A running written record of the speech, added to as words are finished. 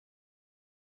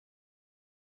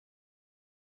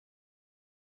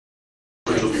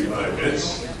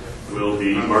delegates will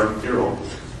be Mark Dyrholm.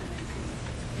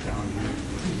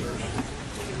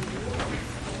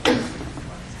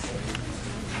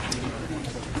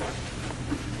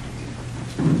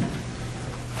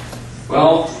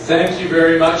 Well, thank you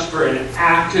very much for an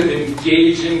active,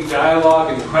 engaging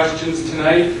dialogue and questions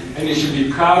tonight, and you should be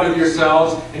proud of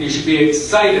yourselves, and you should be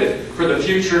excited for the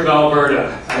future of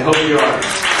Alberta. I hope you are.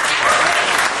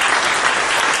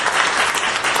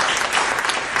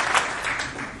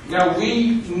 Now,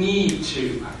 we need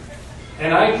to,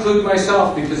 and I include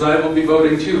myself because I will be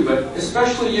voting too, but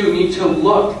especially you need to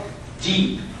look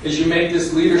deep as you make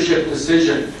this leadership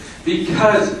decision,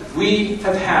 because we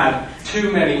have had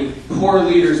too many poor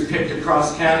leaders picked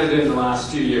across Canada in the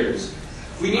last few years.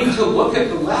 We need to look at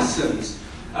the lessons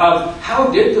of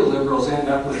how did the Liberals end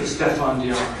up with a Stéphane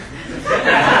Dion.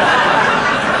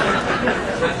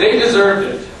 They deserved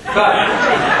it, but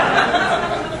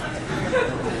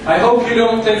I hope you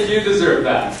don't think you deserve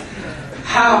that.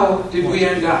 How did we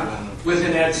end up with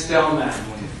an Ed Stelmach?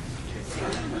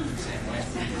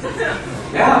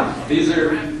 Yeah, these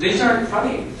aren't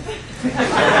funny.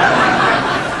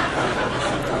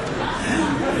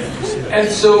 And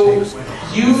so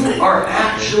you are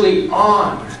actually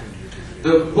on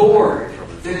the board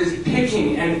that is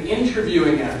picking and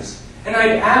interviewing us. And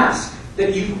I ask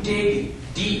that you dig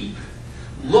deep.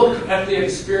 Look at the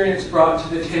experience brought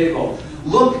to the table.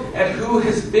 Look at who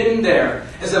has been there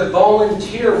as a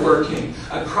volunteer working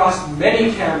across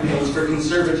many campaigns for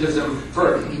conservatism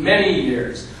for many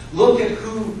years. Look at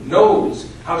who knows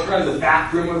how to run the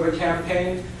back room of a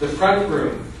campaign, the front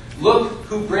room. Look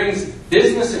who brings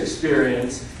business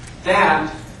experience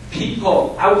that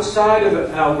people outside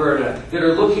of Alberta that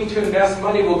are looking to invest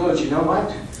money will go, do you know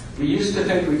what? We used to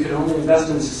think we could only invest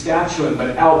in Saskatchewan,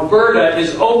 but Alberta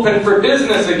is open for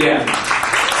business again.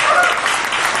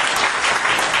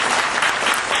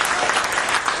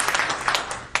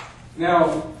 Now,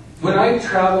 when I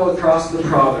travel across the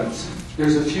province,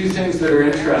 there's a few things that are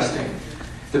interesting.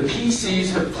 The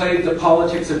PCs have played the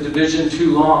politics of division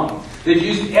too long. They've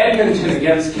used Edmonton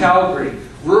against Calgary,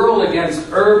 rural against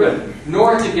urban,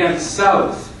 north against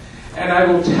south. And I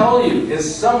will tell you,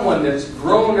 as someone that's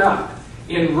grown up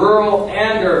in rural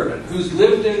and urban, who's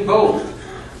lived in both,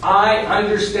 I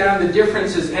understand the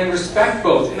differences and respect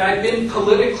both. And I've been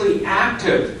politically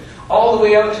active all the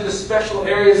way out to the special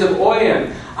areas of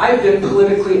Oyen. I've been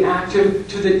politically active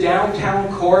to the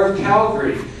downtown core of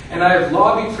Calgary. And I have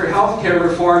lobbied for healthcare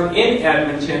reform in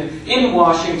Edmonton, in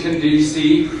Washington,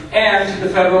 D.C., and to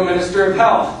the Federal Minister of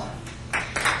Health.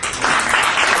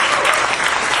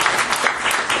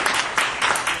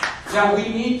 Now, we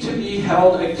need to be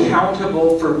held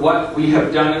accountable for what we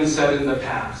have done and said in the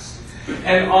past.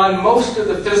 And on most of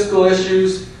the fiscal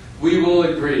issues, we will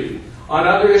agree. On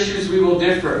other issues, we will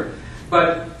differ.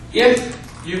 But if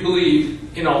you believe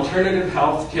in alternative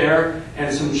health care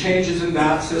and some changes in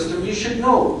that system, you should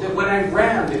know that when I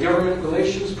ran the government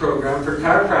relations program for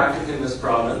chiropractic in this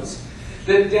province,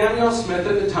 that Danielle Smith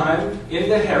at the time in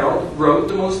the Herald wrote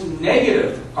the most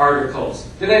negative articles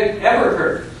that I'd ever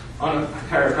heard on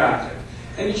chiropractic.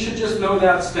 And you should just know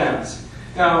that stance.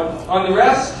 Now, on the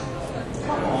rest,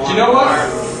 do you know what?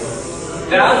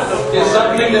 That is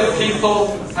something that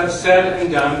people have said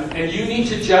and done, and you need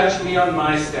to judge me on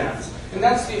my stance. And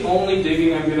that's the only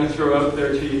digging I'm going to throw out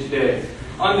there to you today.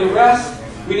 On the rest,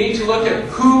 we need to look at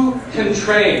who can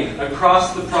train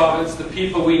across the province the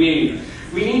people we need.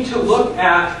 We need to look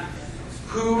at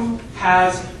who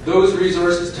has those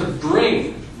resources to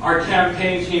bring our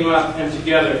campaign team up and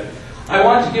together. I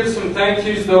want to give some thank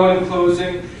yous, though, in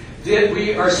closing. That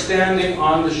we are standing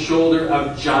on the shoulder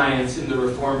of giants in the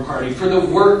Reform Party for the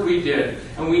work we did.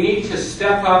 And we need to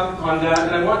step up on that.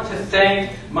 And I want to thank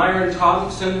Myron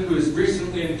Thompson, who has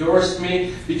recently endorsed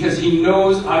me, because he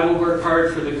knows I will work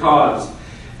hard for the cause.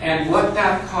 And what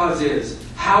that cause is,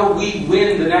 how we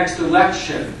win the next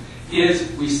election,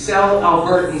 is we sell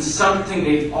Albertans something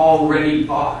they've already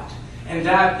bought. And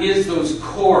that is those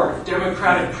core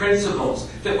democratic principles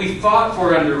that we fought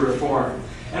for under Reform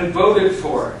and voted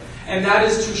for. And that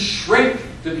is to shrink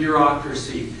the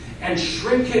bureaucracy and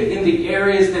shrink it in the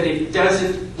areas that it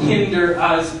doesn't hinder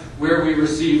us where we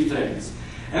receive things.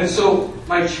 And so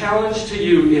my challenge to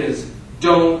you is,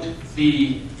 don't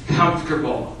be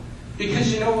comfortable.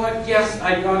 Because you know what? Yes,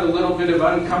 I got a little bit of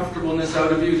uncomfortableness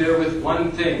out of you there with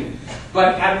one thing.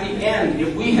 But at the end,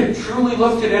 if we had truly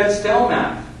looked at Ed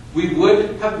Stelmach, we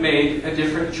would have made a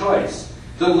different choice.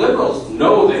 The Liberals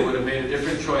know they would have made a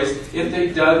different choice if they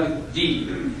dug deep.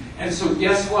 And so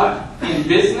guess what? In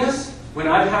business, when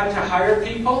I've had to hire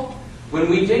people, when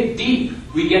we dig deep,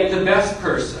 we get the best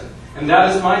person. And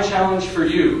that is my challenge for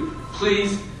you.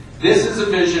 Please This is a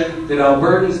vision that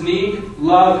Albertans need,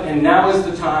 love, and now is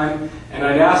the time. And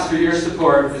I'd ask for your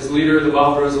support as leader of the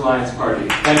Wildrose Alliance Party.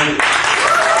 Thank you.